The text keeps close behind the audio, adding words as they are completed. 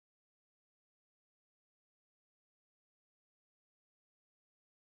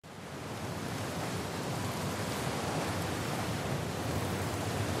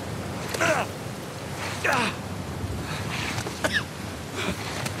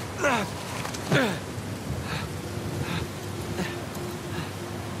All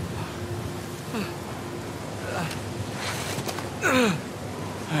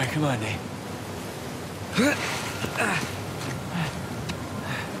right, come on, Nate.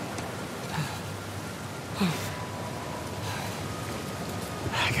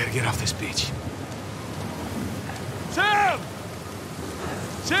 I gotta get off this beach. Sam!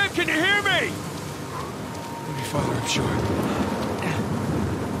 Sam, can you hear me? Maybe farther upshore.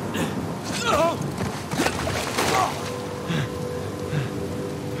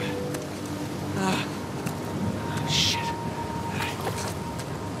 Shit.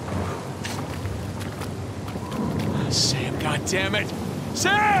 Sam, goddammit!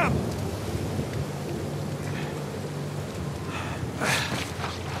 Sam!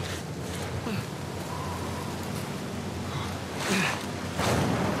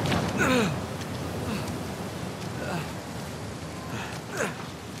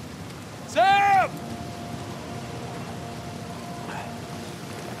 Sam!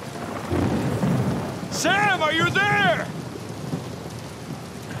 Sam, are you there?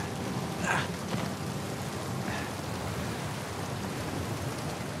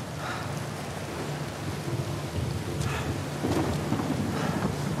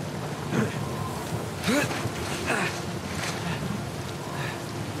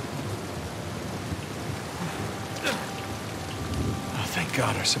 Oh, thank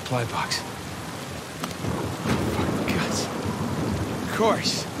God, our supply box. Fucking guts. Of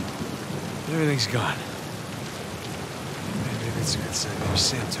course. Everything's gone. Maybe that's a good sign. Maybe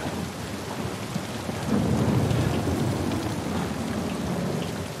Sam took it.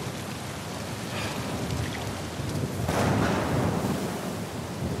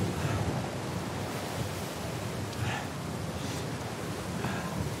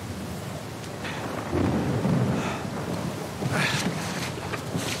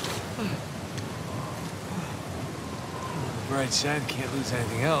 Bright side, can't lose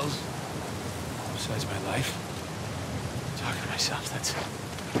anything else. Besides my life. Talking to myself, that's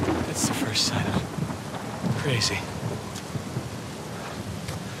the first sign of crazy.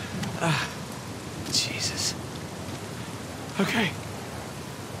 Ah, Jesus. Okay.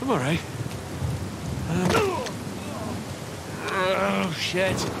 I'm all right. Oh,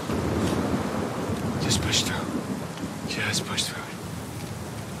 shit. Just push through. Just push through it.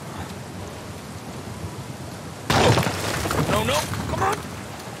 No, no, come on!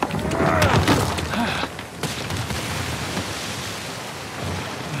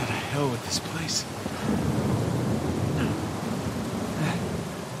 What the hell with this place?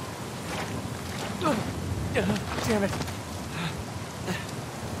 Damn it.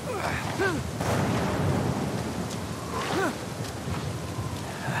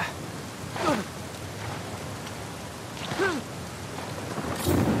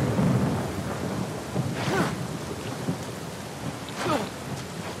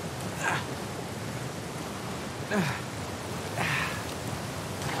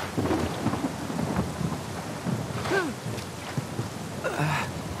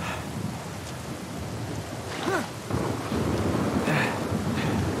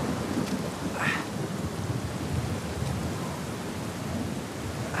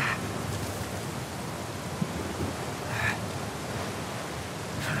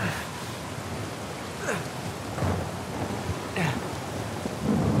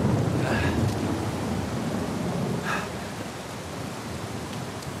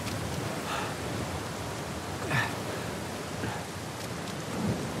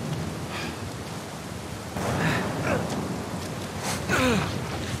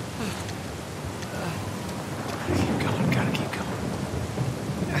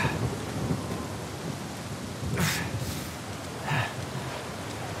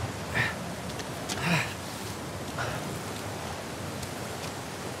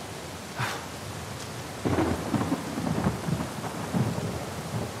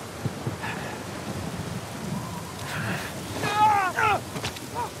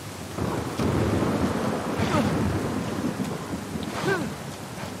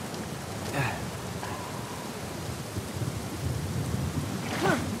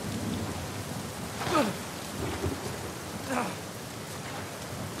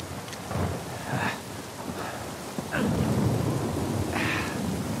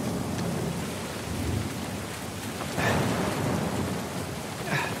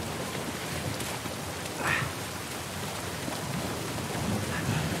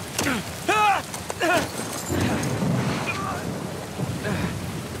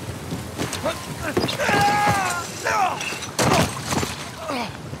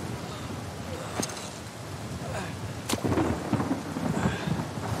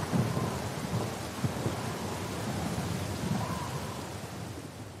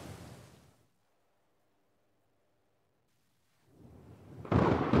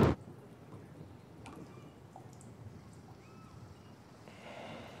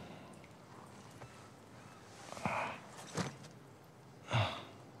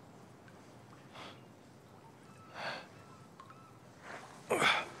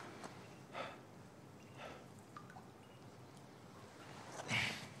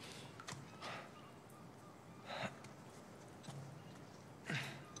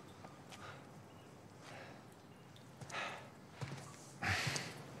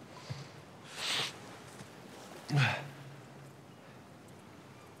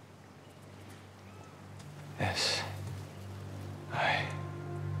 S. I.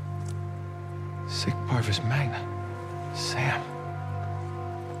 Sic Parvis Magna. Sam.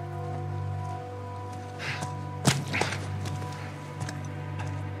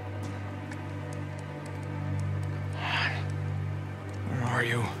 Where are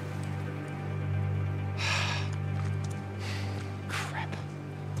you? Crap.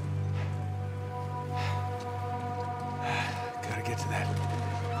 Gotta get to that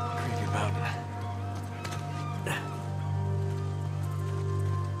creepy mountain.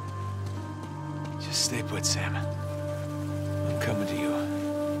 Just stay put, Sam. I'm coming to you.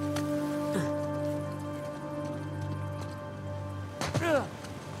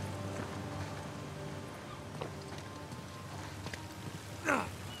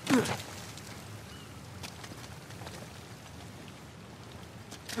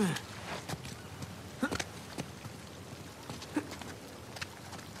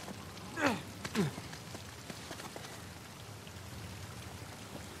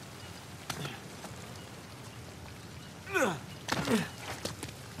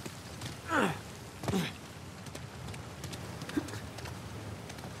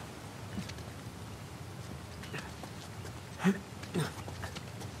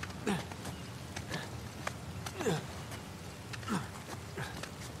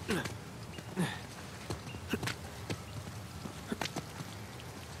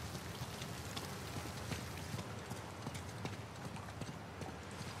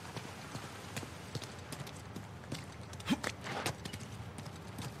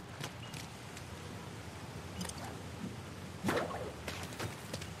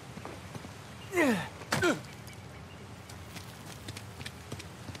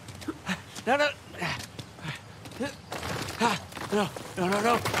 No, no. No, no, no,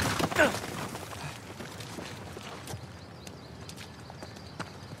 no.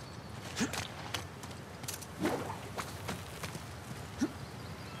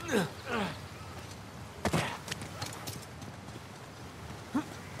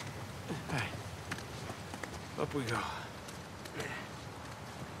 Up we go.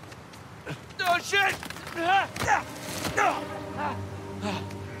 Oh, shit!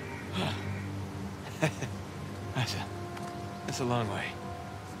 That's a long way.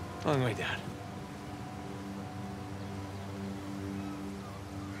 Long way down.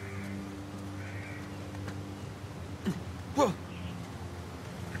 Whoa!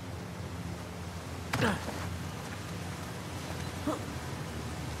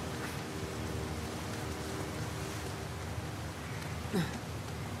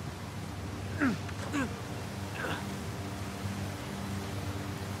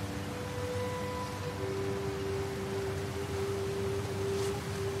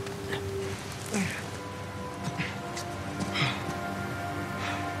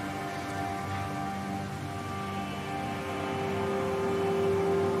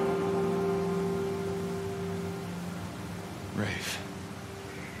 Rafe.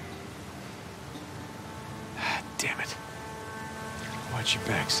 Ah, damn it. Watch your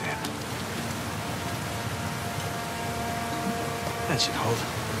back, Sam. That should hold.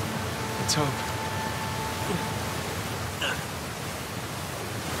 Let's hope.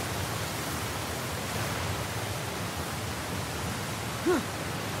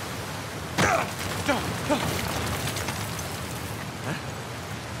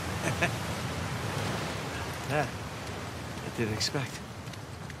 I didn't expect.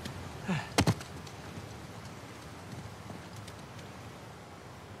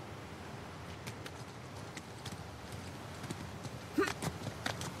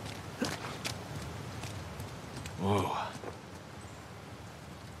 Whoa.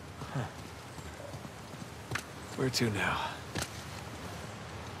 Huh. Where to now?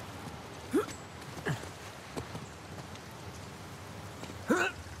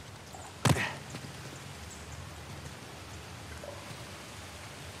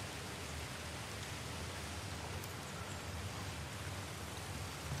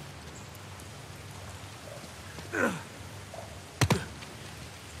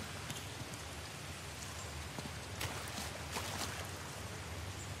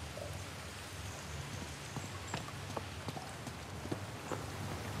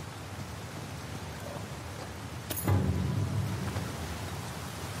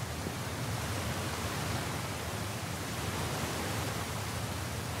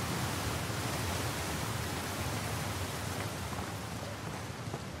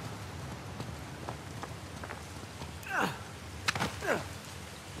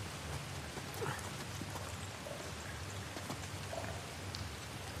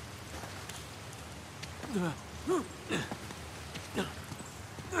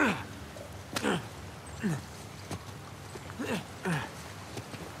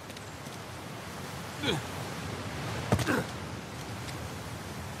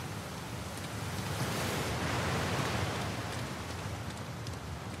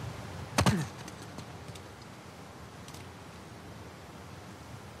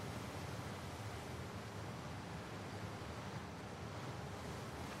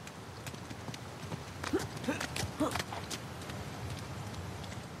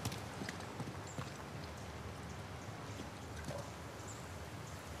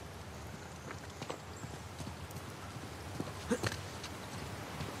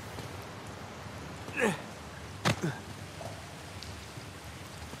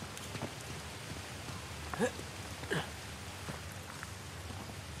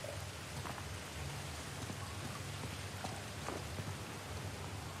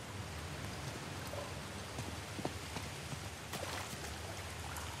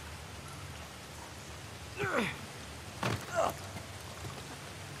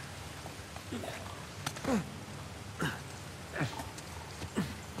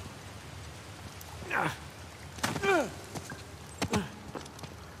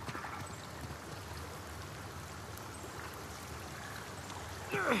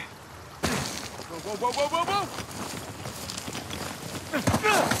 Whoa, whoa, whoa, whoa, whoa!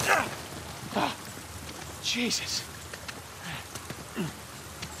 Oh, Jesus.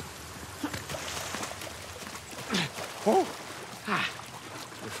 Oh,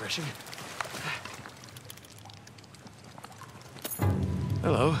 refreshing.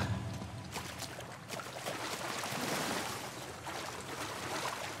 Hello.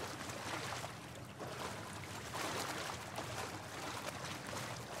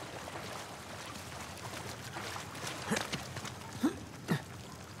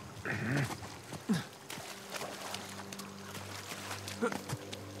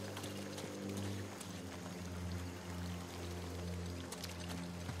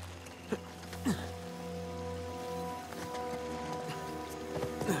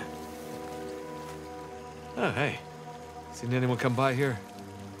 Oh, hey. Seen anyone come by here?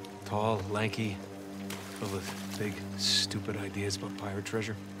 Tall, lanky, full of big, stupid ideas about pirate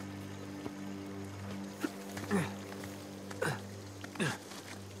treasure? Are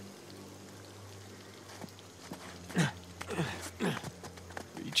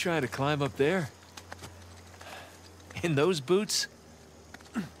you trying to climb up there? In those boots?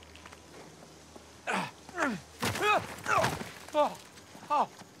 Oh! Oh!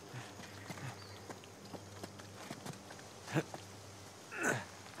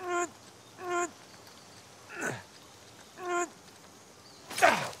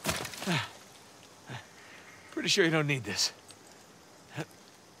 Pretty sure you don't need this.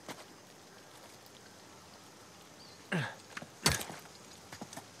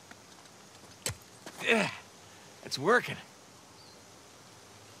 Yeah, it's working.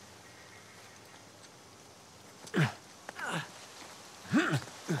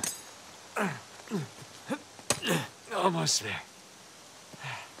 Almost there.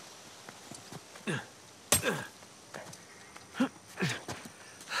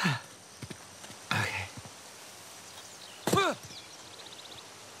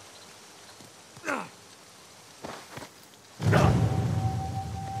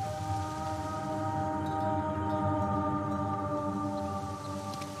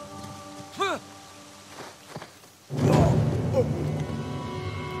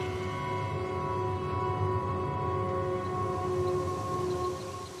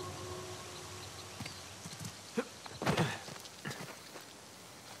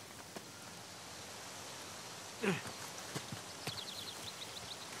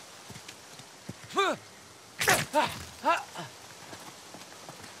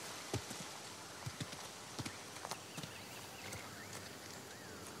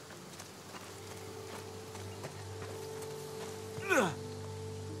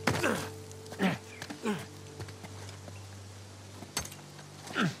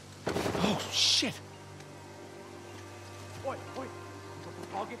 Oh, shit! Wait, wait. You got the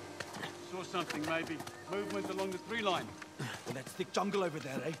target? Saw something, maybe. Movement along the tree line. Well, that thick jungle over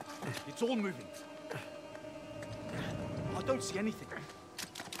there, eh? It's all moving. I don't see anything.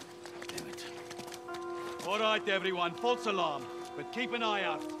 Damn it. All right, everyone. False alarm. But keep an eye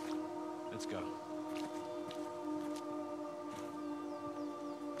out. Let's go.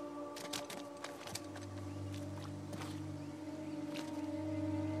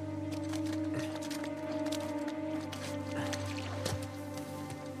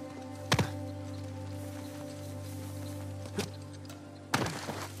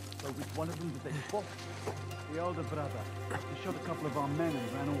 So which one of them did they spot? The older brother. He shot a couple of our men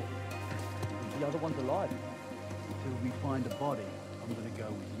and ran off. The other one's alive. Until we find a body, I'm gonna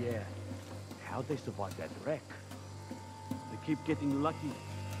go with yeah. How'd they survive that wreck? They keep getting lucky.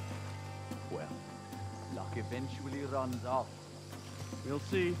 Well, luck eventually runs out. We'll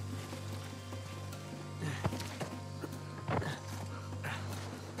see.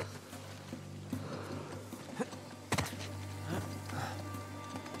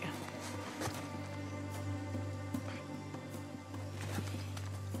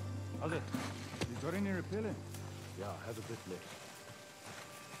 How's it? You got any repellent? Yeah, I have a bit left.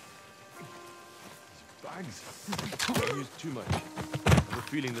 Bags. Don't use too much. I have a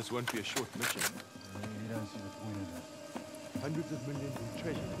feeling this won't be a short mission. You don't see the point of that. Hundreds of millions in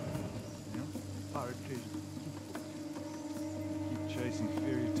treasure. You know? Pirate treasure. Keep chasing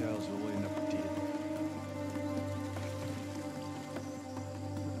fairy tales, we'll end up dead.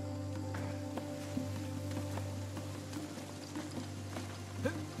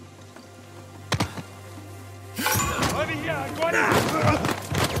 Over here, got it!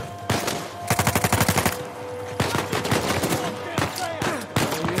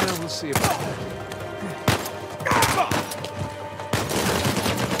 Oh, yeah, we'll see about that.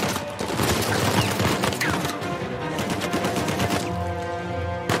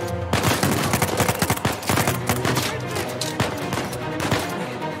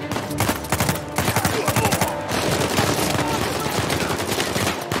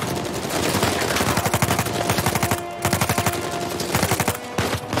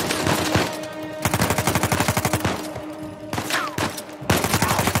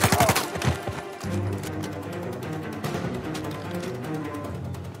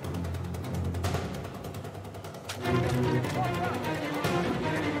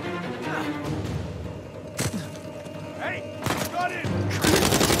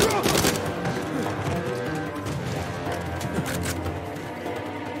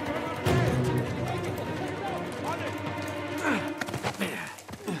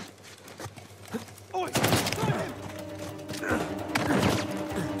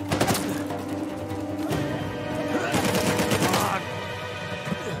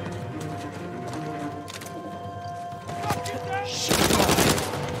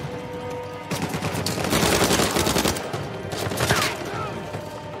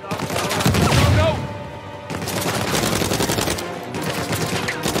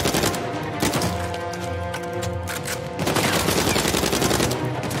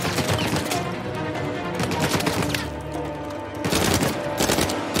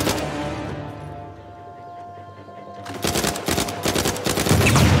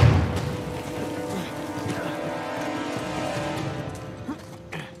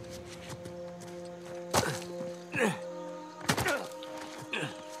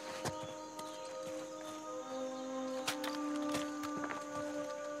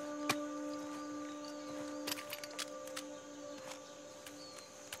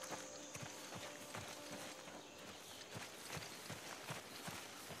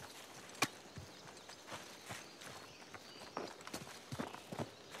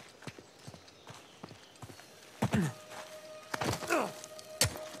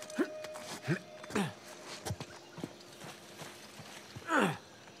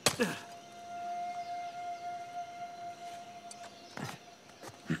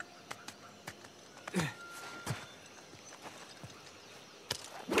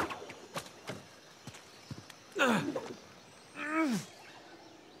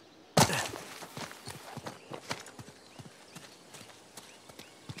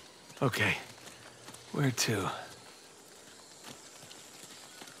 Okay, where to?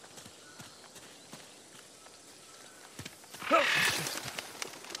 Oh,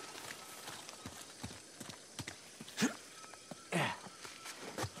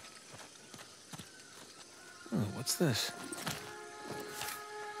 what's this?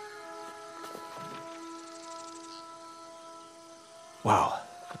 Wow,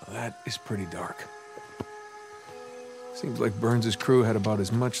 that is pretty dark. Seems like Burns' crew had about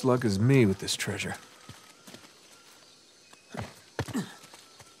as much luck as me with this treasure.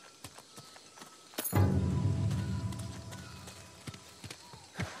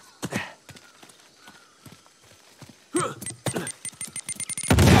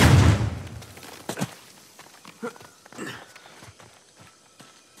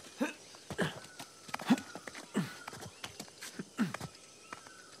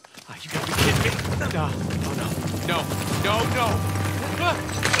 You gotta be kidding me. No.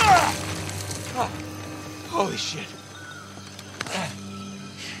 Holy shit.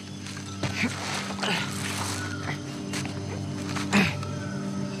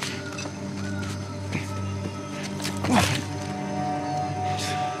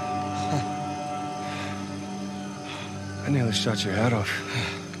 I nearly shot your head off.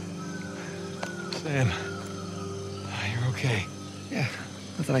 Sam, you're okay. Yeah,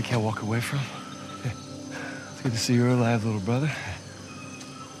 nothing I can't walk away from. It's good to see you're alive, little brother.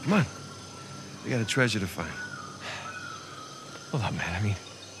 Come on. We got a treasure to find. Hold on, man. I mean,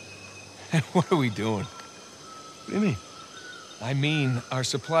 what are we doing? What do you mean? I mean, our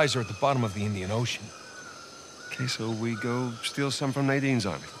supplies are at the bottom of the Indian Ocean. Okay, so we go steal some from Nadine's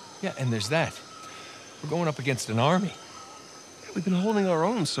army. Yeah, and there's that. We're going up against an army. We've been holding our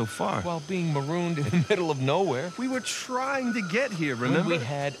own so far. While being marooned in the middle of nowhere. We were trying to get here, remember? We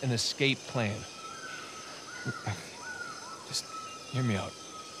had an escape plan. Just hear me out.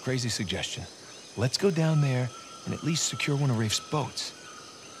 Crazy suggestion. Let's go down there and at least secure one of Rafe's boats.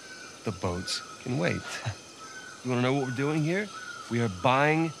 The boats can wait. You want to know what we're doing here? We are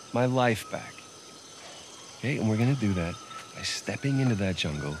buying my life back. Okay, and we're going to do that by stepping into that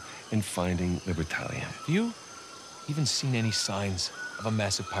jungle and finding the battalion. You even seen any signs of a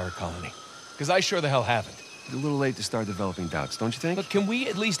massive pirate colony? Because I sure the hell haven't. It's a little late to start developing doubts, don't you think? But can we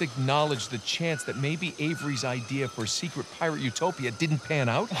at least acknowledge the chance that maybe Avery's idea for a secret pirate utopia didn't pan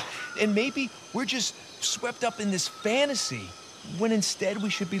out? And maybe we're just swept up in this fantasy, when instead we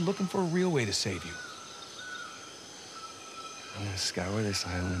should be looking for a real way to save you. I'm gonna scour this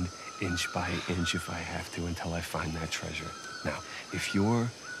island inch by inch if I have to until I find that treasure. Now, if you're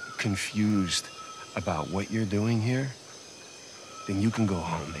confused about what you're doing here, then you can go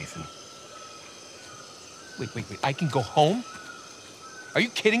home, Nathan. Wait. I can go home? Are you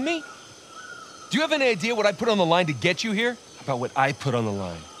kidding me? Do you have any idea what I put on the line to get you here? About what I put on the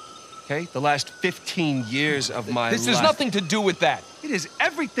line, okay? The last 15 years of my life. This has nothing to do with that. It has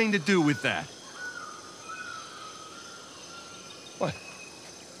everything to do with that. What?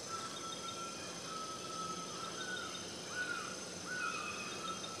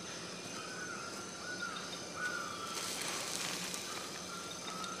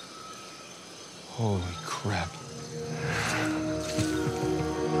 Holy crap.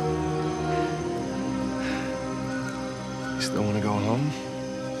 You still want to go home?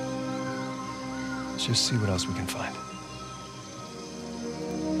 Let's just see what else we can find.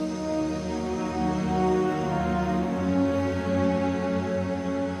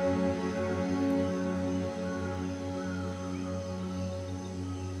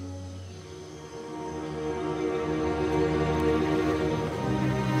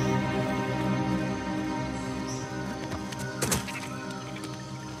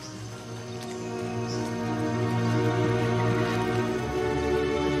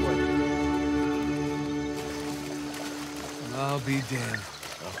 I'll be damned.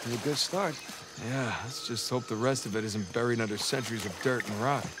 Off to a good start. Yeah, let's just hope the rest of it isn't buried under centuries of dirt and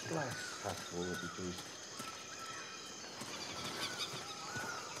rock. Glass half full, would you please?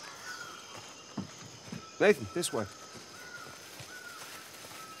 Nathan, this way.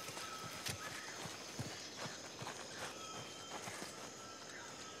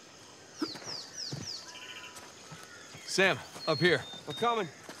 Sam, up here. I'm coming.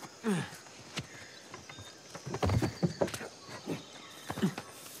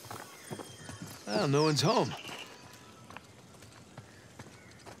 Well, no one's home.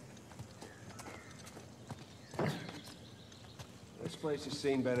 This place has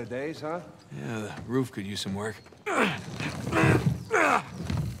seen better days, huh? Yeah, the roof could use some work.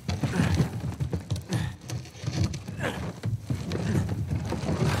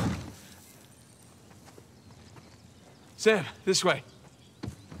 Sam, this way.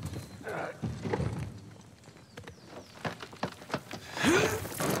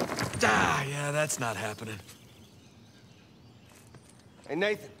 Yeah, that's not happening. Hey,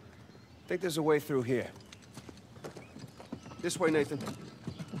 Nathan. I think there's a way through here. This way, Nathan.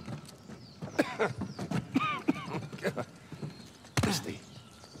 God. Misty.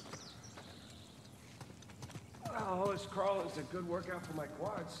 Oh, this crawling's a good workout for my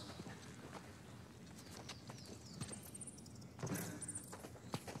quads.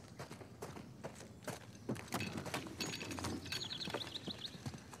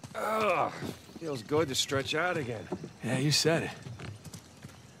 Ugh, feels good to stretch out again. Yeah, you said it.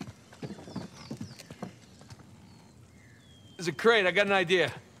 There's a crate. I got an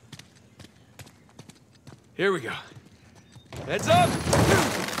idea. Here we go. Heads up!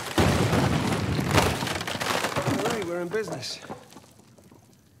 All right, we're in business.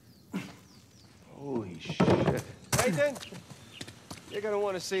 Holy shit. Nathan, you're gonna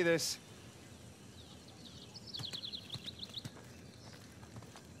want to see this.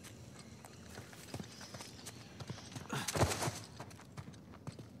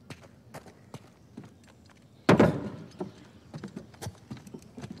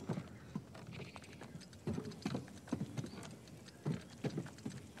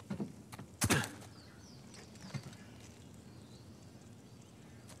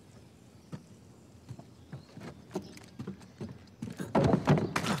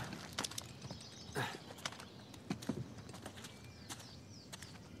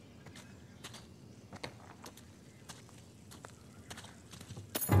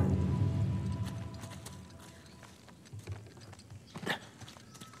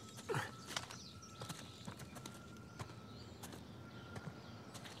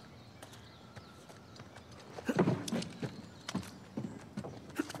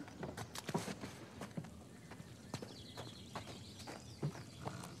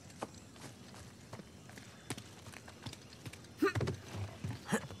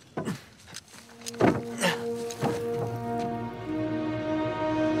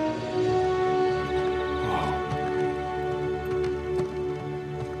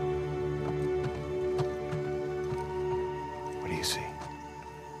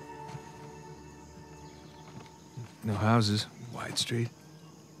 No houses, wide street.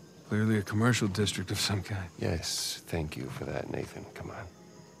 Clearly a commercial district of some kind. Yes, thank you for that, Nathan. Come on.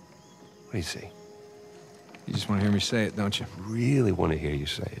 What do you see? You just want to hear me say it, don't you? Really want to hear you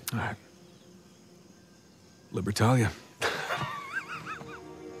say it. All right. Libertalia.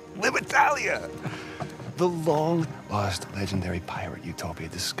 Libertalia! The long-lost legendary pirate utopia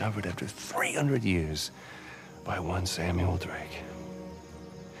discovered after 300 years by one Samuel Drake.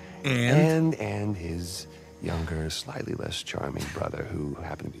 And his younger, slightly less charming brother who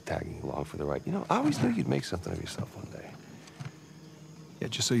happened to be tagging along for the ride. You know, I always knew you'd make something of yourself one day. Yeah,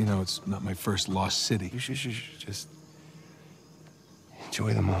 just so you know, it's not my first lost city. You should just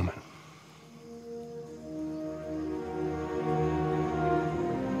enjoy the moment.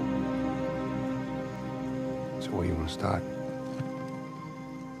 So where you want to start?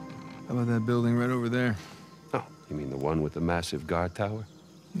 How about that building right over there? Oh, you mean the one with the massive guard tower?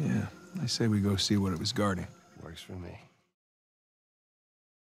 Yeah, I say we go see what it was guarding. Works for me.